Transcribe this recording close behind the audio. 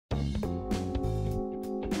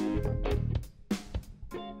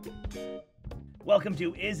Welcome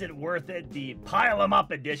to Is It Worth It, the Pile 'em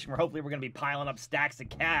Up edition, where hopefully we're going to be piling up stacks of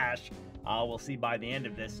cash. We'll see by the end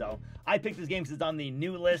of this. So I picked this game because it's on the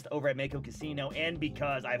new list over at Mako Casino, and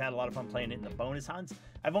because I've had a lot of fun playing it in the bonus hunts.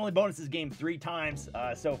 I've only bonused this game 3 times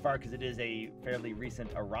so far because it is a fairly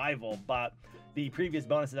recent arrival, but the previous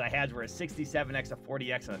bonuses I had were a 67x, a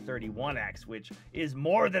 40x, and a 31x, which is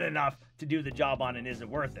more than enough to do the job on and Is It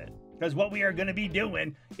Worth It? Because what we are going to be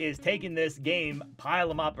doing is taking this game, pile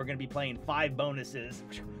them up. We're going to be playing 5 bonuses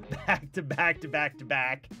back to back to back to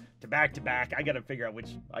back to back to back. I got to figure out which,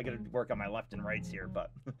 I got to work on my left and rights here. But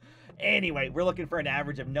anyway, we're looking for an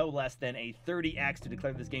average of no less than a 30x to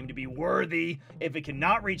declare this game to be worthy. If it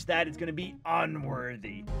cannot reach that, it's going to be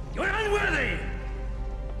unworthy. You're unworthy!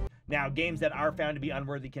 Now, games that are found to be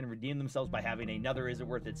unworthy can redeem themselves by having another Is It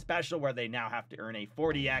Worth It special, where they now have to earn a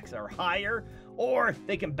 40x or higher, or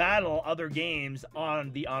they can battle other games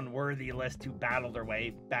on the unworthy list to battle their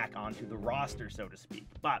way back onto the roster, so to speak.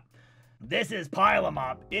 But this is Pile 'em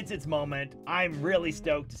Up. It's its moment. I'm really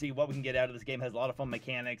stoked to see what we can get out of this game. It has a lot of fun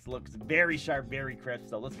mechanics, looks very sharp, very crisp,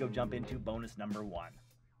 so let's go jump into bonus number 1.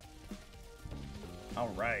 All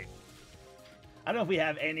right. I don't know if we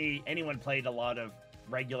have anyone played a lot of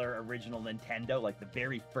regular original Nintendo, like the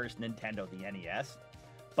very first Nintendo, the NES,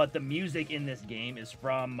 but the music in this game is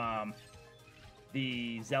from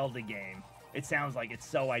the Zelda game. It sounds like it's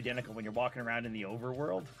so identical when you're walking around in the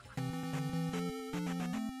overworld.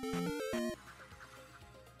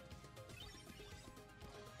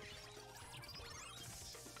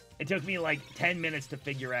 It took me like 10 minutes to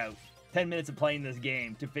figure out, 10 minutes of playing this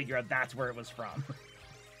game to figure out that's where it was from.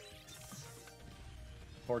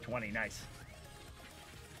 420, nice.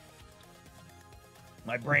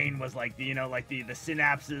 My brain was like, you know, like the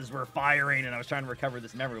synapses were firing, and I was trying to recover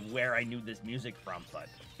this memory of where I knew this music from, but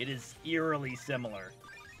it is eerily similar.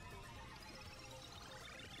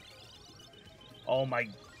 Oh my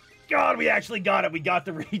god, we actually got it! We got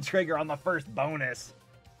the re-trigger on the first bonus.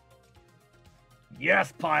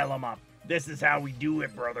 Yes, pile 'em up. This is how we do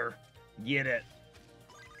it, brother. Get it.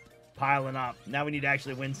 Piling up. Now we need to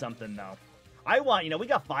actually win something, though. I want, you know, we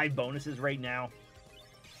got 5 bonuses right now.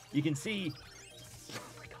 You can see...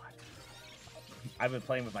 I've been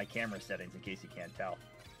playing with my camera settings in case you can't tell.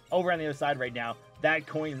 Over on the other side right now, that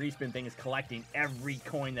coin respin thing is collecting every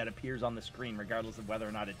coin that appears on the screen, regardless of whether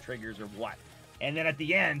or not it triggers or what. And then at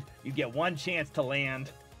the end, you get one chance to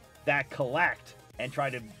land that collect and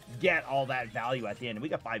try to get all that value at the end. And we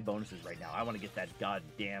got 5 bonuses right now. I want to get that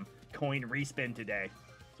goddamn coin respin today.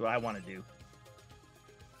 That's what I want to do.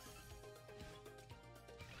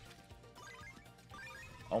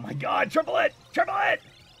 Oh my god, triple it! Triple it!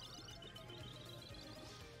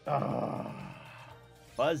 Oh,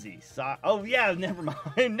 fuzzy sock. Oh yeah, never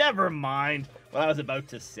mind. Never mind. What I was about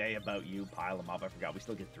to say about you, pile 'em up. I forgot. We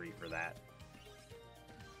still get 3 for that.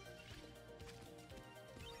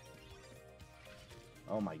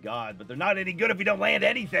 Oh my god, but they're not any good if we don't land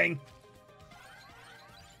anything.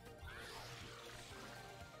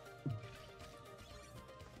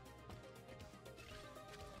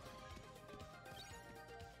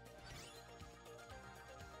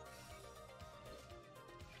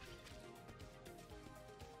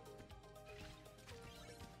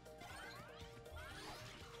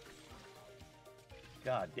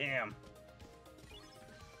 God damn.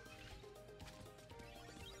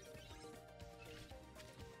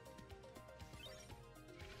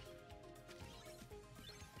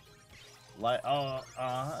 Like, oh,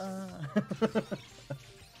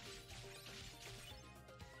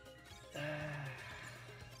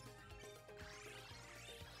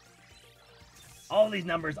 all these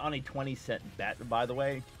numbers on a 20-cent bet, by the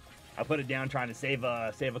way. I put it down trying to save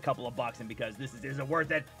a couple of bucks, and because this isn't worth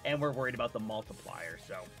it, and we're worried about the multiplier.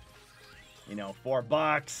 So, you know,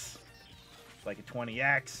 $4, it's like a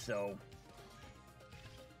 20x. So,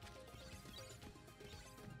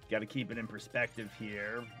 got to keep it in perspective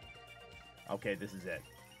here. Okay, this is it.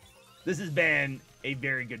 This has been a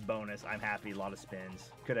very good bonus. I'm happy. A lot of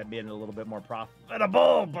spins. Could have been a little bit more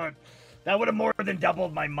profitable, but that would have more than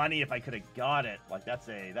doubled my money if I could have got it. Like that's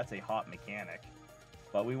a hot mechanic.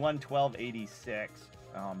 But we won 1286,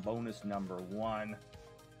 bonus number 1,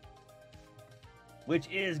 which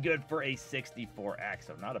is good for a 64x,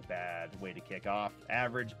 so not a bad way to kick off.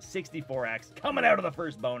 Average 64x coming out of the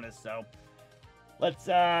first bonus, so let's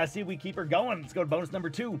see if we keep her going. Let's go to bonus number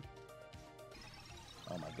 2.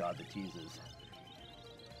 Oh my god, the teases.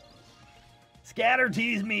 Scatter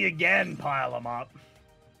tease me again, pile 'em up.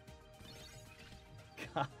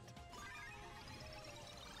 God.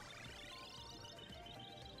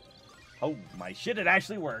 Oh my shit, it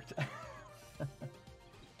actually worked.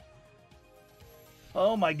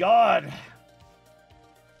 Oh my god.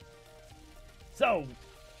 So,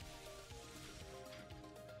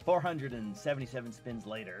 477 spins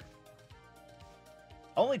later.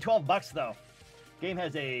 Only 12 bucks though. And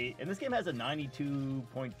this game has a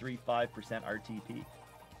 92.35% RTP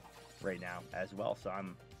right now as well. So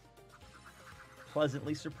I'm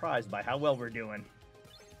pleasantly surprised by how well we're doing.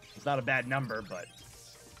 It's not a bad number, but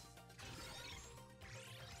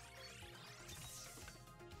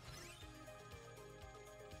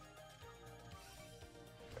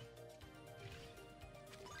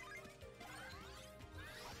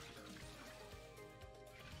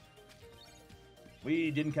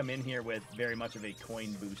we didn't come in here with very much of a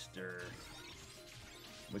coin booster,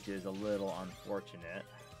 which is a little unfortunate.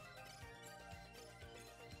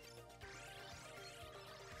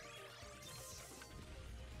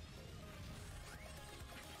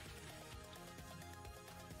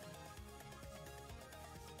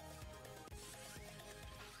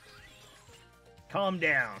 Calm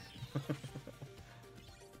down.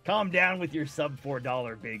 Calm down with your sub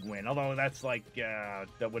 $4 big win. Although that's like,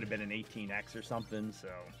 that would have been an 18x or something, so.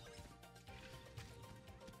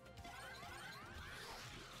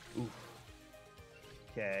 Oof.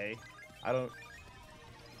 Okay. I don't...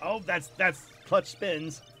 Oh, that's clutch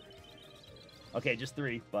spins. Okay, just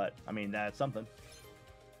 3, but, I mean, that's something.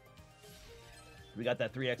 We got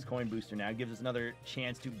that 3x coin booster now. It gives us another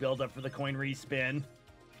chance to build up for the coin respin.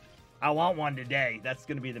 I want one today. That's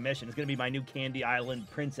going to be the mission. It's going to be my new Candy Island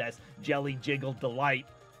Princess Jelly Jiggle Delight,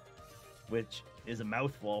 which is a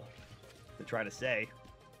mouthful to try to say.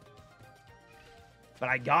 But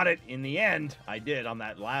I got it in the end. I did on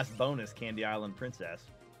that last bonus Candy Island Princess.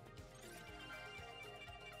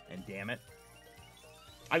 And damn it.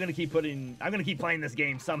 I'm going to keep playing this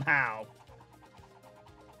game somehow.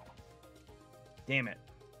 Damn it.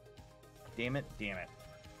 Damn it. Damn it.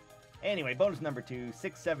 Anyway, bonus number 2,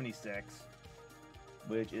 676,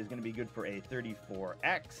 which is going to be good for a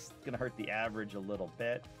 34x. It's going to hurt the average a little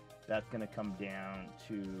bit. That's going to come down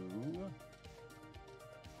to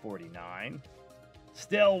 49.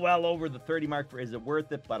 Still well over the 30 mark for is it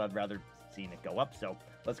worth it, but I'd rather seen it go up. So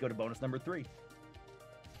let's go to bonus number 3.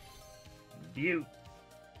 Beaut.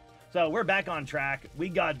 So we're back on track. We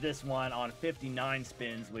got this one on 59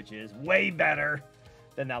 spins, which is way better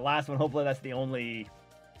than that last one. Hopefully that's the only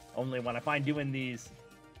one. I find doing these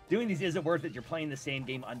isn't worth it. You're playing the same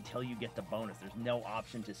game until you get the bonus. There's no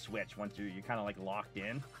option to switch once you're kind of like locked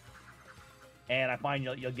in. And I find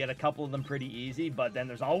you'll get a couple of them pretty easy, but then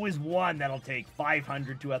there's always one that'll take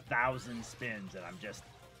 500 to 1,000 spins, and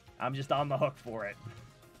I'm just on the hook for it.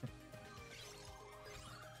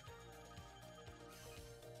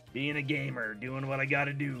 Being a gamer, doing what I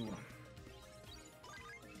gotta do.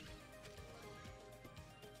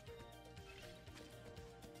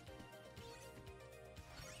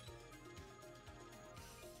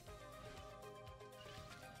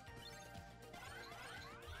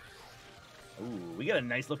 Ooh, we got a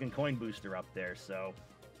nice looking coin booster up there, so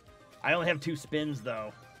I only have 2 spins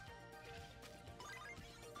though.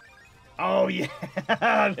 Oh yeah,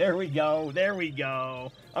 there we go, there we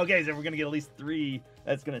go. Okay, so we're gonna get at least 3.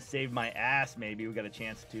 That's gonna save my ass. Maybe we got a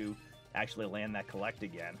chance to actually land that collect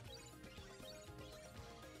again.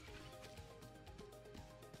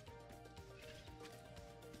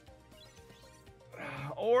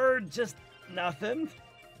 Or just nothing.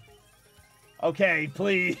 Okay,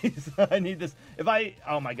 please. I need this.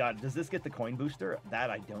 Oh my god, does this get the coin booster?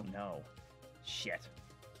 That I don't know. Shit.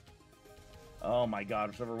 Oh my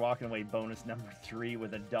god, so we're walking away bonus number 3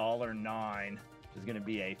 with $1.09, which is going to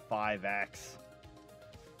be a 5x.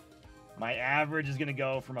 My average is going to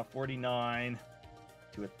go from a 49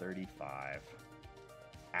 to a 35.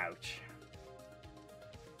 Ouch.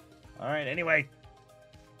 Alright, anyway.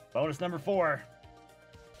 Bonus number 4.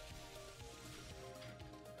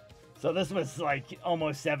 So this was like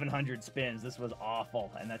almost 700 spins. This was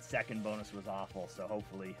awful, and that second bonus was awful. So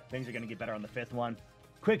hopefully things are going to get better on the 5th one.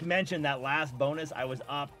 Quick mention, that last bonus, I was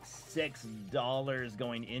up $6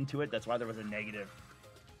 going into it. That's why there was a negative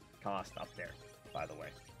cost up there, by the way.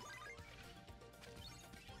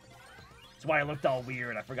 That's why I looked all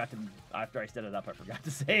weird. I forgot to, after I set it up, I forgot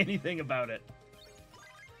to say anything about it.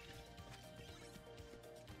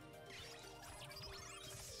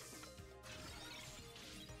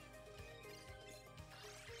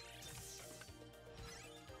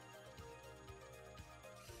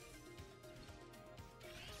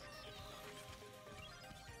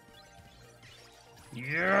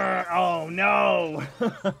 Yeah. Oh no.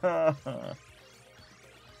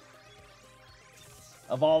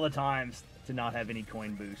 Of all the times to not have any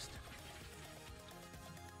coin boost.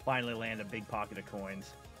 Finally land a big pocket of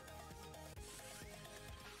coins.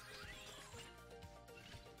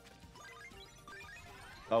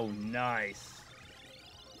 Oh, nice.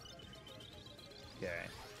 Okay.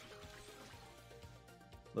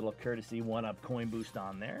 Little courtesy 1-up coin boost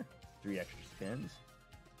on there. 3 extra spins.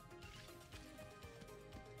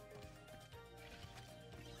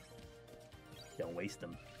 Don't waste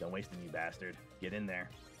them. Don't waste them, you bastard. Get in there.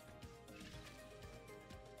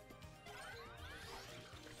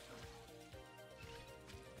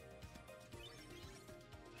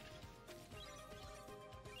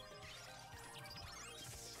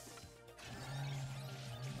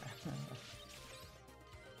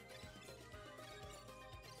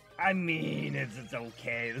 I mean, it's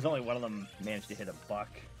okay. There's only one of them managed to hit a buck,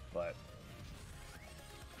 but...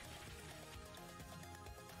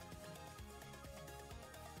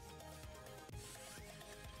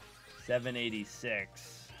 $7.86.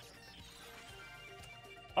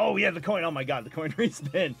 Oh, yeah, the coin. Oh, my God, the coin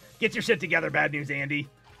respin. Get your shit together, Bad News Andy.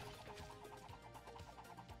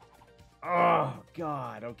 Oh,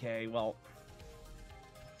 God. Okay, well...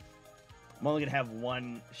 I'm only going to have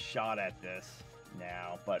one shot at this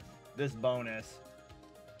now, but this bonus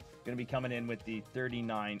going to be coming in with the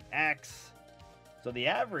 39x. So the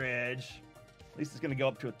average, at least it's going to go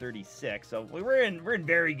up to a 36. So we're in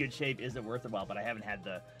very good shape. Is it worth it? Well, but I haven't had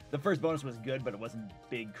the first bonus was good, but it wasn't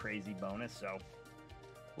big crazy bonus. So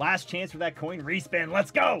last chance for that coin respin.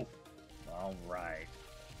 Let's go. All right.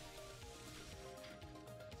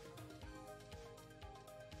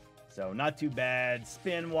 So not too bad,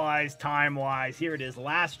 spin-wise, time-wise. Here it is,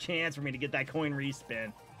 last chance for me to get that coin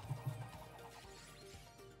respin.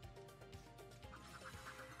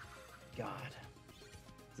 God,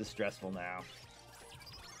 this is stressful now.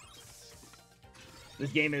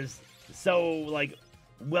 This game is so, like,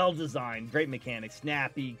 well-designed, great mechanics,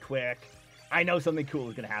 snappy, quick. I know something cool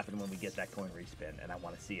is going to happen when we get that coin respin, and I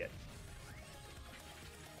want to see it.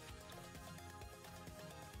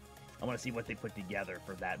 I want to see what they put together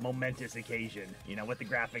for that momentous occasion. You know, with the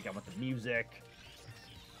graphic, I want the music.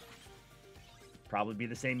 Probably be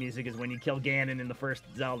the same music as when you kill Ganon in the first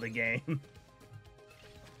Zelda game.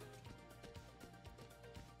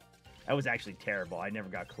 That was actually terrible. I never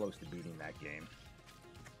got close to beating that game.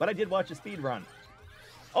 But I did watch a speed run.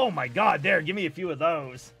 Oh my God, there, give me a few of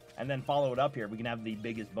those. And then follow it up here. We can have the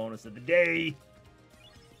biggest bonus of the day.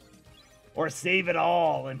 Or save it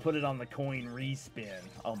all and put it on the coin respin.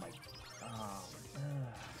 Oh my God.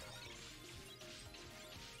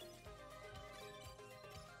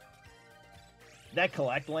 That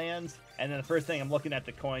collect lands, and then the first thing I'm looking at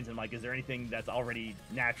the coins, and I'm like, is there anything that's already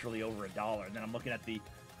naturally over $1? And then I'm looking at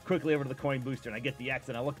quickly over to the coin booster, and I get the X,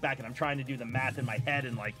 and I look back, and I'm trying to do the math in my head,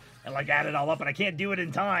 and add it all up, and I can't do it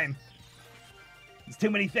in time. It's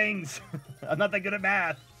too many things. I'm not that good at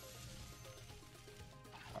math.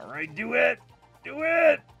 All right, do it. Do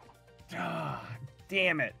it. Ah,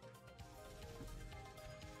 damn it.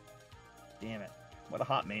 Damn it. What a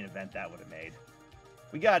hot main event that would have made.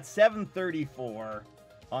 We got 734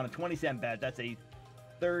 on a 20-cent bet. That's a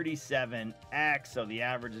 37x, so the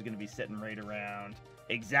average is going to be sitting right around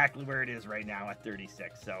exactly where it is right now at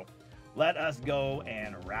 36. So let us go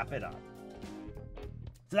and wrap it up.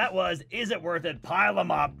 So that was, is it worth it? Pile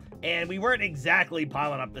them up. And we weren't exactly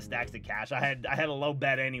piling up the stacks of cash. I had a low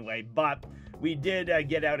bet anyway, but we did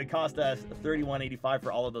get out. It cost us $31.85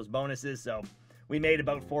 for all of those bonuses, so we made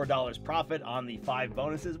about $4 profit on the 5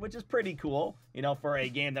 bonuses, which is pretty cool, you know, for a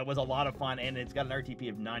game that was a lot of fun, and it's got an RTP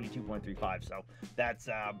of 92.35, so that's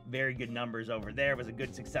very good numbers over there. It was a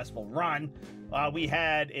good, successful run. We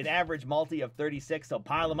had an average multi of 36, so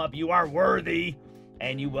pile them up. You are worthy,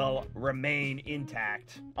 and you will remain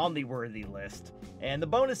intact on the worthy list. And the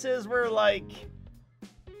bonuses were like...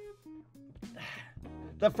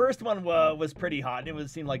 The first one was pretty hot, and it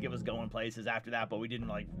seemed like it was going places after that, but we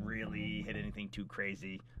didn't really hit anything too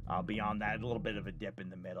crazy beyond that. A little bit of a dip in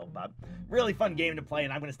the middle, but really fun game to play,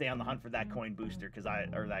 and I'm going to stay on the hunt for that coin booster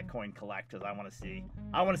or that coin collect, because I want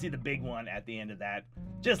to see the big one at the end of that,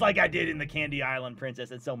 just like I did in the Candy Island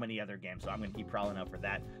Princess and so many other games. So I'm going to keep prowling out for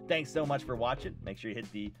that. Thanks so much for watching. Make sure you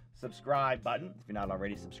hit the subscribe button. If you're not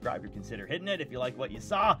already subscribed, you're consider hitting it. If you like what you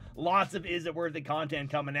saw, lots of Is It Worth It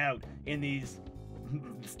content coming out in these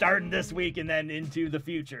starting this week and then into the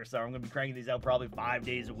future. So I'm going to be cranking these out probably 5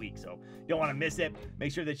 days a week. So you don't want to miss it.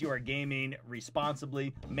 Make sure that you are gaming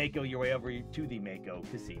responsibly. Mako your way over to the Mako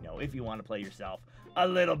Casino if you want to play yourself a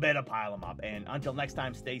little bit of Pile 'em Up. And until next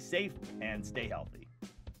time, stay safe and stay healthy.